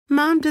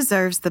Mom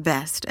deserves the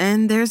best,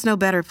 and there's no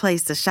better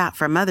place to shop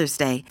for Mother's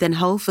Day than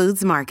Whole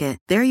Foods Market.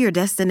 They're your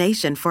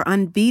destination for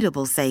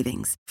unbeatable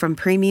savings, from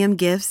premium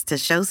gifts to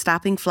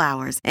show-stopping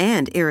flowers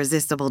and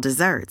irresistible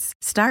desserts.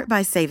 Start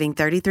by saving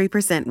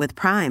 33% with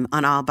Prime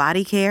on all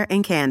body care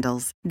and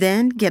candles.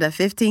 Then get a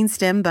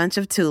 15-stem bunch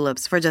of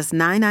tulips for just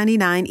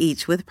 $9.99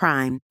 each with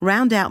Prime.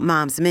 Round out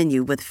Mom's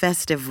menu with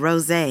festive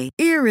rosé,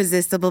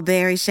 irresistible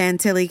berry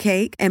chantilly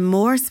cake, and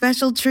more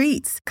special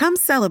treats. Come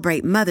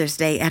celebrate Mother's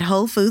Day at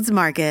Whole Foods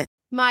Market.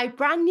 My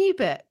brand new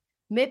book,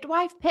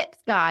 Midwife Pip's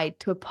Guide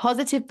to a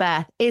Positive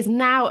Birth, is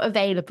now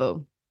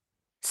available.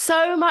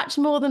 So much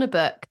more than a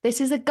book,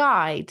 this is a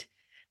guide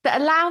that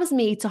allows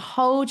me to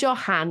hold your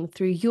hand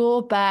through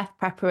your birth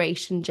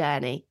preparation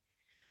journey.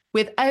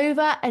 With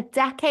over a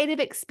decade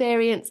of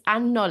experience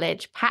and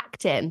knowledge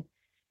packed in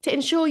to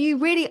ensure you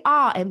really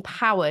are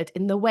empowered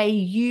in the way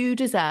you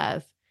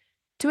deserve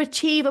to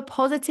achieve a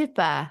positive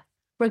birth,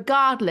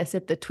 regardless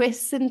of the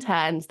twists and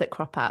turns that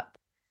crop up.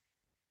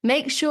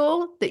 Make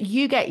sure that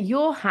you get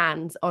your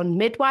hands on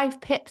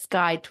Midwife Pip's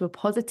Guide to a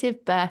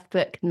Positive Birth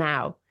book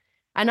now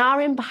and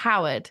are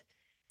empowered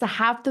to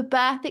have the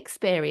birth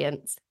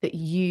experience that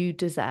you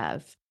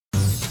deserve.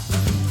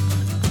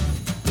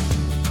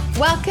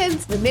 Welcome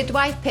to the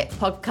Midwife Pip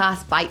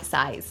podcast,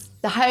 BITESIZE,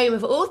 the home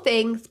of all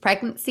things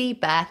pregnancy,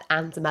 birth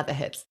and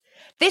motherhood.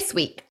 This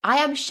week, I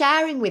am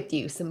sharing with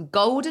you some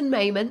golden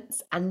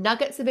moments and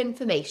nuggets of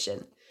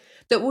information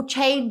that will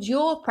change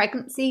your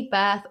pregnancy,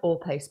 birth or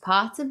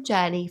postpartum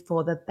journey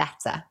for the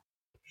better.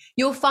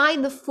 You'll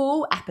find the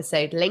full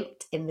episode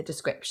linked in the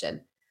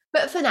description.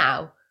 But for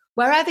now,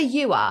 wherever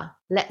you are,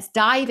 let's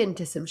dive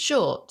into some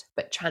short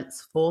but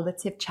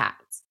transformative chat.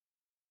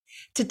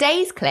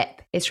 Today's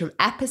clip is from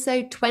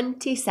episode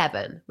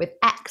 27 with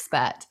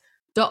expert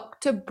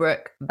Dr.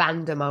 Brooke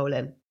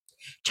Vandermolen,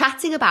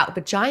 chatting about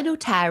vaginal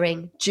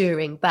tearing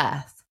during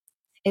birth.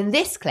 In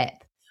this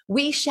clip,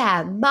 we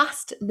share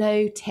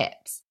must-know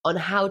tips on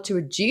how to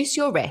reduce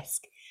your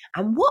risk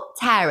and what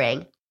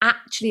tearing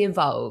actually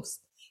involves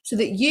so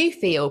that you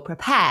feel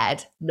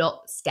prepared,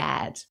 not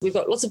scared. We've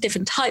got lots of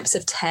different types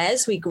of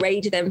tears. We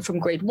grade them from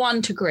grade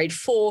 1 to grade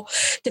 4,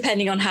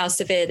 depending on how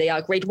severe they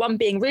are. Grade 1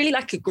 being really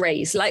like a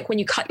graze, like when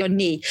you cut your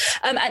knee.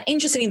 And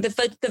interestingly,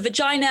 the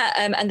vagina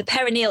and the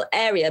perineal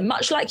area,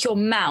 much like your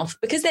mouth,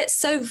 because they're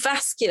so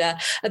vascular,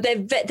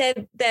 they're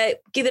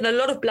given a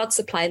lot of blood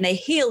supply and they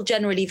heal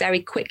generally very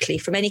quickly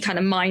from any kind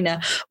of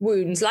minor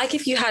wounds. Like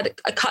if you had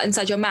a cut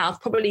inside your mouth,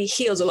 probably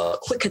heals a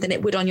lot quicker than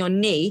it would on your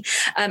knee.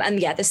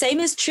 The same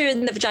is true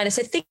in the vagina.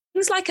 So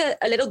things like a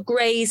little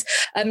graze,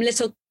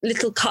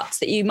 little cuts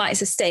that you might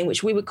sustain,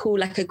 which we would call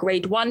like a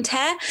grade 1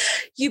 tear,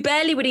 you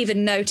barely would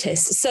even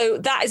notice. So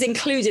that is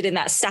included in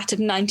that stat of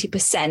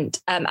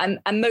 90%.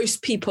 And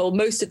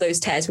most of those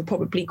tears would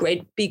probably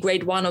be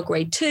grade 1 or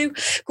grade 2.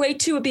 Grade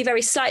 2 would be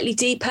very slightly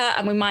deeper,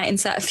 and we might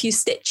insert a few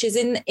stitches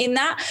in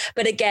that.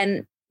 But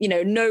again,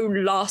 no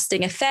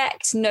lasting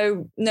effect.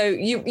 You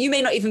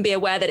may not even be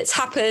aware that it's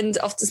happened,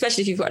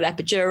 especially if you've got an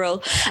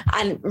epidural,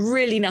 and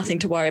really nothing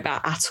to worry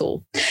about at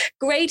all.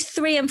 Grade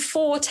 3 and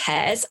 4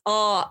 tears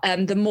are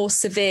the more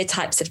severe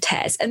types of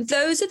tears. And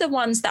those are the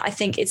ones that I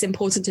think it's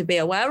important to be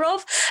aware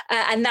of.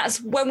 And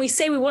that's when we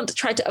say we want to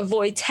try to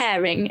avoid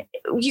tearing.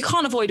 You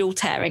can't avoid all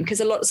tearing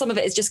because some of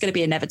it is just going to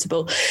be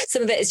inevitable.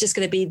 Some of it is just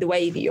going to be the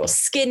way that your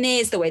skin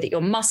is, the way that your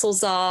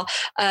muscles are.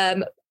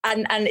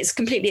 And it's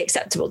completely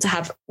acceptable to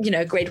have,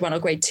 grade 1 or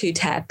grade 2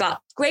 tear. But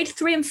grade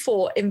 3 and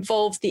 4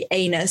 involve the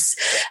anus,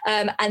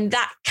 and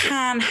that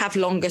can have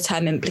longer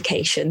term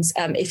implications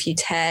if you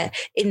tear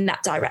in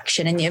that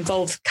direction, and you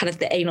involve kind of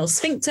the anal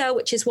sphincter,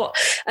 which is what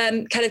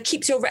kind of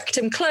keeps your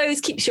rectum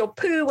closed, keeps your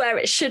poo where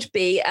it should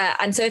be.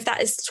 And so if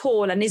that is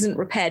torn and isn't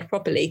repaired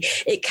properly,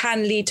 it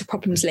can lead to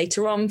problems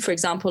later on, for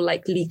example,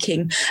 like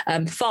leaking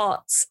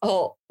farts,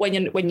 or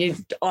when you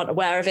aren't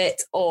aware of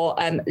it, or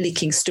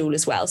leaking stool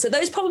as well. So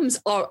those problems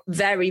are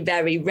very,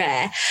 very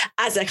rare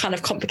as a kind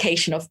of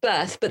complication of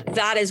birth, but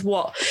that is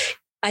what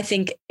I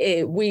think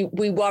we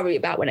worry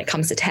about when it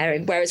comes to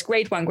tearing, whereas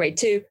grade 1, grade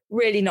 2,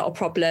 really not a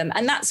problem.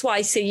 And that's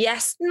why, so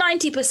yes,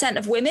 90%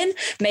 of women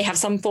may have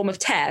some form of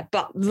tear,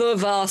 but the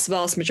vast,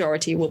 vast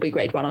majority will be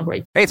grade 1 or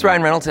grade 2. Hey, it's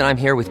Ryan Reynolds, and I'm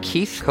here with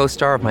Keith,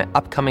 co-star of my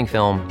upcoming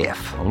film,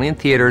 If, only in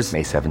theaters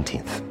May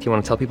 17th. Do you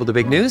want to tell people the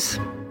big news?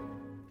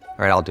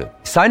 All right, I'll do it.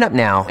 Sign up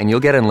now and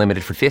you'll get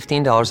unlimited for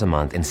 $15 a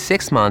month and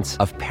 6 months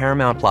of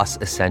Paramount Plus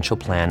Essential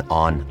Plan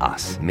on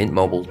us.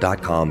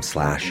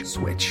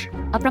 MintMobile.com/switch.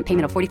 Upfront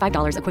payment of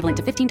 $45 equivalent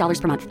to $15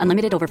 per month.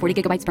 Unlimited over 40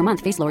 gigabytes per month.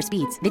 Face lower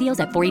speeds.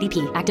 Videos at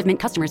 480p. Active Mint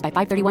customers by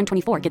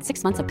 531.24 get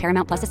 6 months of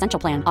Paramount Plus Essential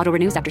Plan. Auto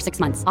renews after 6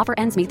 months. Offer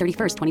ends May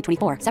 31st,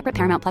 2024. Separate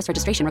Paramount Plus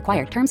registration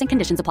required. Terms and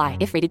conditions apply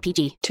if rated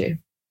PG.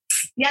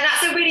 Yeah,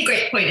 that's a really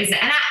great point, isn't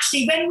it? And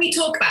actually, when we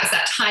talk about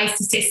such high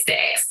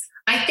statistics,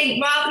 I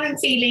think rather than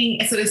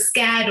feeling sort of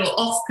scared or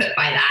off-put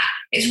by that,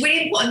 it's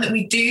really important that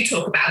we do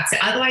talk about it.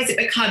 Otherwise it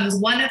becomes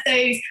one of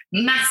those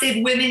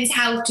massive women's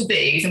health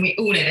taboos, and we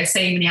all know there's so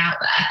many out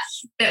there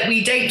that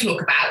we don't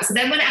talk about. So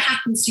then when it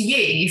happens to you,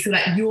 you feel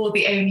like you're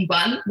the only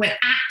one, when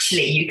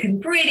actually you can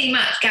pretty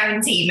much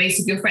guarantee most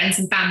of your friends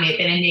and family have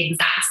been in the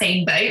exact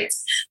same boat.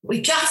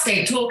 We just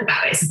don't talk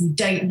about it, so we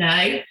don't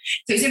know.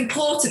 So it's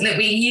important that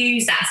we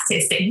use that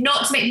statistic,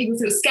 not to make people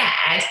feel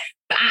scared,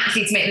 but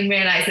actually to make them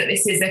realise that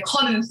this is a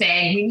common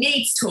thing. We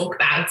need to talk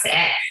about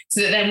it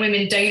so that then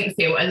women don't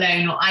feel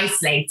alone or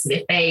isolated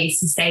if they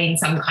sustain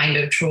some kind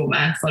of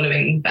trauma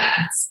following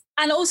birth.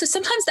 And also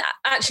sometimes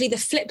actually the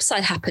flip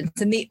side happens,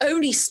 and the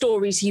only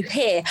stories you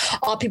hear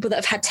are people that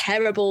have had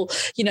terrible,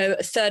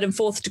 third and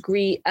fourth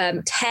degree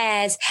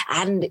tears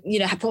and,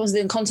 have problems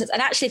with incontinence.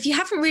 And actually, if you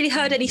haven't really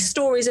heard any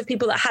stories of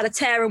people that had a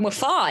tear and were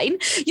fine,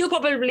 you'll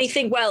probably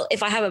think, well,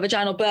 if I have a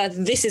vaginal birth,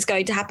 this is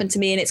going to happen to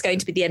me and it's going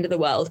to be the end of the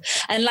world.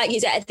 And like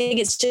you said, I think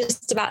it's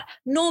just about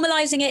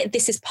normalizing it.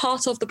 This is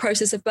part of the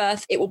process of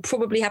birth. It will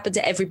probably happen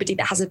to everybody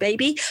that has a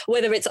baby,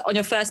 whether it's on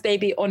your first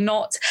baby or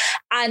not.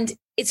 And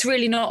it's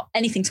really not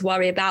anything to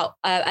worry about.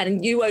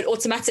 And you won't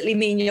automatically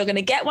mean you're going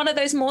to get one of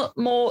those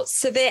more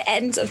severe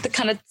ends of the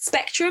kind of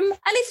spectrum. And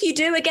if you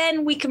do,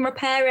 again, we can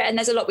repair it, and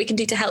there's a lot we can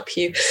do to help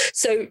you.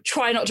 So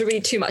try not to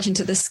read too much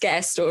into the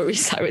scare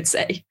stories, I would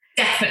say.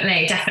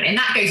 Definitely. And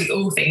that goes with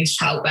all things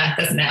childbirth,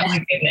 doesn't it? Oh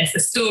my goodness, the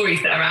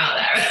stories that are out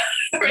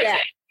there. Yeah,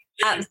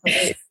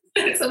 absolutely.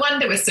 It's a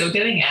wonder we're still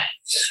doing it.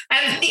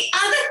 The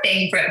other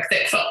thing, Brooke,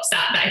 that crops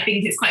up that I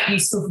think is quite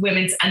useful for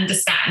women to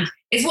understand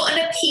is what an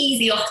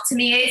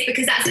episiotomy is,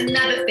 because that's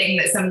another thing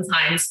that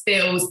sometimes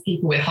fills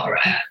people with horror.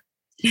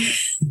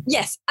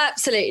 Yes,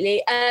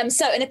 absolutely.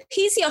 So an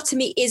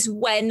episiotomy is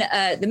when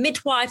the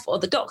midwife or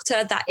the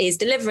doctor that is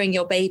delivering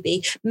your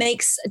baby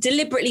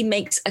deliberately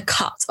makes a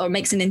cut or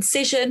makes an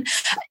incision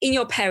in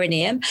your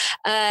perineum.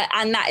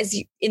 And that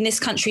is in this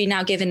country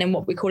now given in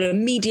what we call a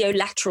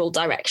mediolateral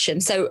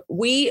direction. So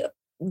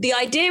the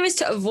idea is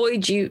to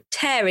avoid you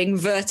tearing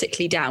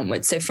vertically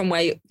downwards. So from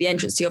where the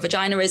entrance to your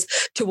vagina is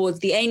towards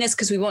the anus,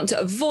 because we want to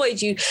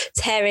avoid you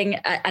tearing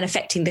and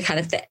affecting the kind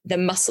of the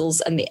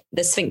muscles and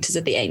the sphincters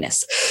of the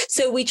anus.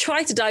 So we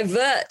try to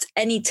divert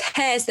any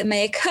tears that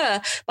may occur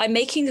by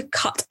making a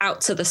cut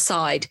out to the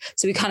side.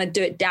 So we kind of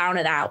do it down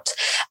and out.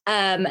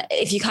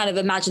 If you kind of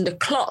imagined a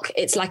clock,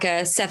 it's like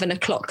a 7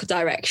 o'clock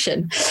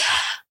direction.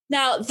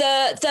 Now,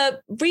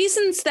 the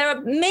reasons, there are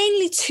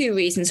mainly two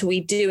reasons we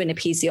do an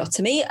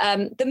episiotomy.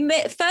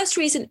 The first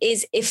reason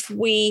is if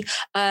we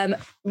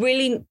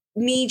really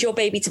need your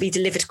baby to be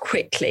delivered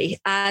quickly.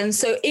 And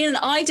so in an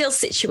ideal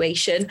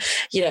situation,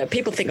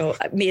 people think, oh,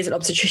 me as an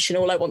obstetrician,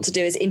 all I want to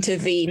do is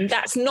intervene.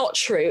 That's not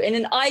true. In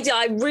an ideal,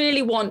 I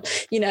really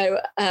want,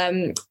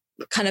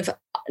 kind of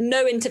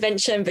no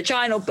intervention,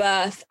 vaginal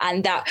birth,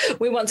 and that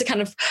we want to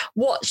kind of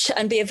watch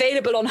and be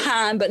available on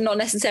hand, but not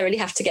necessarily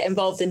have to get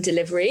involved in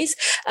deliveries.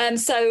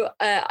 So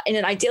in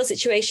an ideal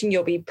situation,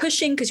 you'll be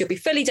pushing, because you'll be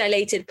fully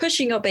dilated,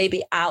 pushing your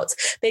baby out.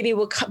 Baby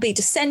will be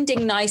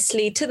descending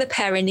nicely to the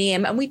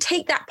perineum, and we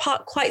take that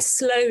part quite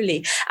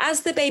slowly.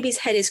 As the baby's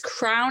head is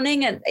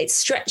crowning and it's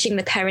stretching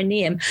the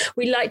perineum,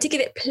 we like to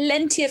give it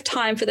plenty of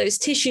time for those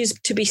tissues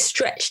to be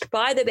stretched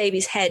by the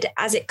baby's head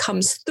as it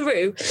comes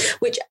through,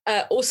 which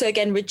also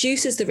again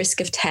reduces the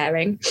risk of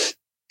tearing.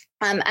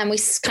 And we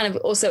kind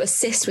of also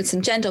assist with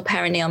some gentle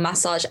perineal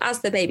massage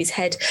as the baby's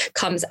head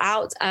comes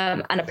out,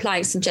 and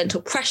applying some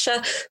gentle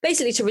pressure,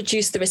 basically to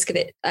reduce the risk of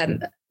it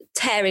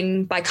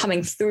tearing by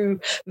coming through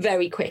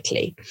very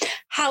quickly.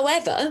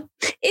 However,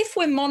 if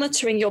we're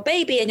monitoring your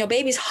baby and your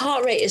baby's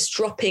heart rate is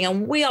dropping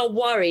and we are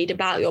worried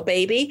about your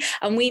baby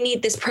and we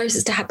need this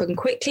process to happen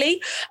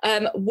quickly,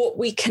 what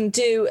we can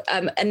do,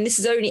 and this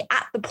is only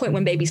at the point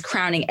when baby's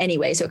crowning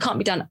anyway, so it can't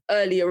be done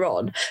earlier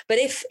on. But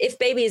if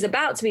baby is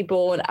about to be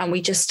born and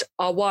we just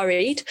are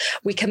worried,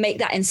 we can make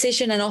that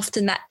incision, and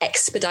often that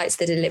expedites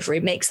the delivery,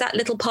 makes that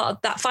little part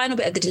of that final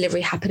bit of the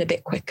delivery happen a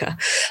bit quicker.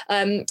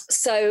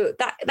 So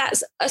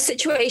that's a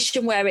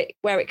situation where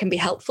it can be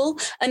helpful.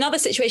 Another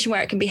situation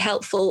where it can be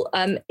helpful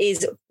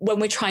is when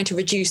we're trying to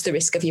reduce the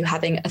risk of you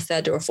having a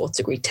third or a fourth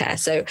degree tear.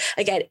 So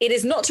again, it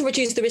is not to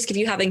reduce the risk of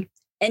you having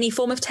any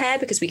form of tear,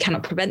 because we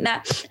cannot prevent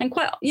that. And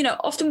quite,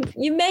 often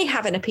you may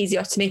have an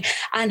episiotomy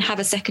and have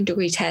a second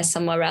degree tear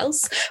somewhere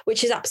else,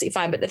 which is absolutely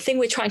fine. But the thing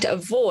we're trying to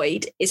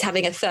avoid is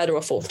having a third or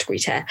a fourth degree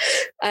tear.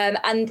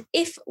 And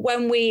if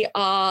when we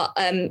are,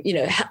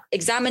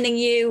 examining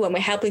you, when we're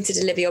helping to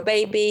deliver your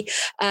baby,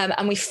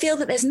 and we feel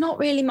that there's not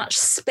really much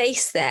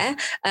space there,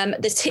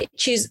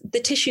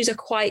 the tissues are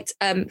quite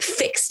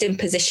fixed in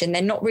position.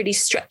 They're not really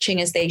stretching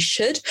as they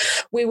should.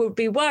 We would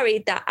be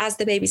worried that as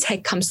the baby's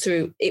head comes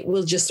through, it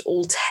will just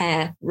all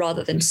tear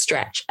rather than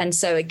stretch. And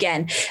so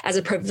again, as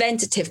a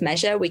preventative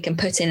measure, we can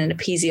put in an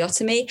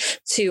episiotomy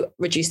to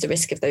reduce the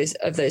risk of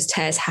those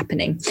tears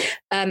happening.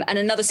 And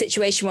another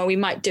situation where we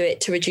might do it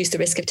to reduce the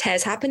risk of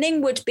tears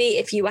happening would be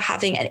if you were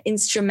having an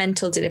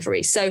instrumental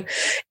delivery. So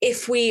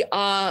if we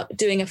are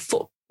doing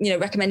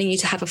recommending you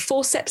to have a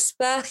forceps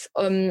birth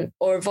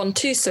or a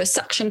ventouse, so a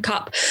suction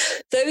cup.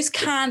 Those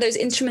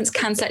instruments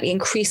can slightly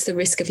increase the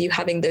risk of you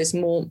having those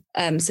more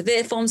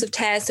severe forms of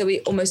tears. So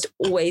we almost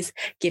always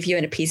give you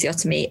an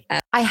episiotomy.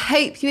 I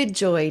hope you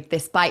enjoyed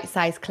this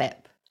bite-sized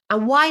clip,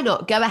 and why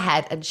not go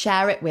ahead and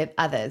share it with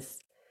others.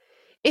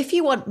 If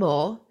you want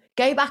more,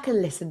 go back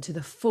and listen to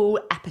the full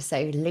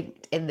episode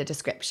linked in the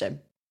description.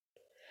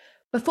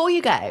 Before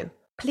you go,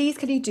 please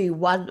can you do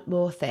one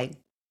more thing?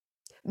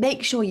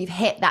 Make sure you've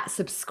hit that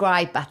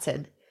subscribe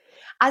button,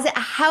 as it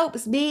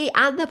helps me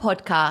and the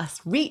podcast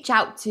reach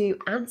out to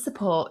and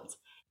support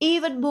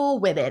even more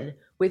women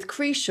with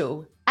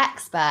crucial,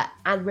 expert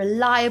and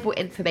reliable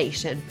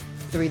information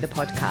through the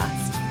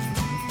podcast.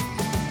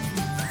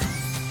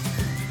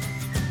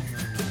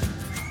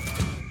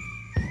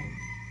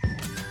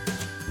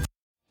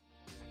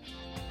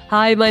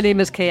 Hi, my name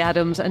is Kay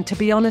Adams, and to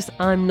be honest,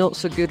 I'm not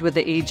so good with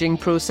the ageing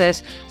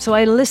process, so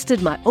I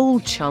enlisted my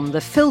old chum, the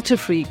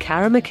filter-free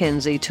Cara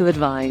McKenzie, to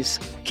advise.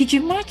 Could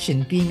you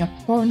imagine being a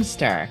porn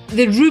star?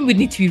 The room would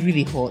need to be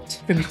really hot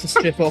for me to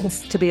strip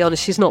off. To be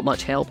honest, she's not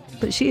much help,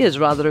 but she is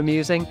rather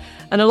amusing.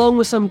 And along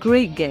with some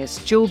great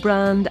guests, Jo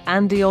Brand,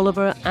 Andy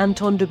Oliver,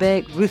 Anton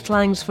Dubeck, Ruth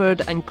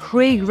Langsford and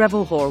Craig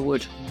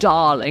Revel-Horwood,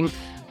 darling,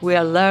 we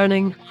are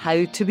learning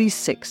how to be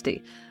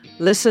 60.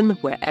 Listen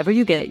wherever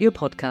you get your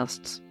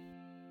podcasts.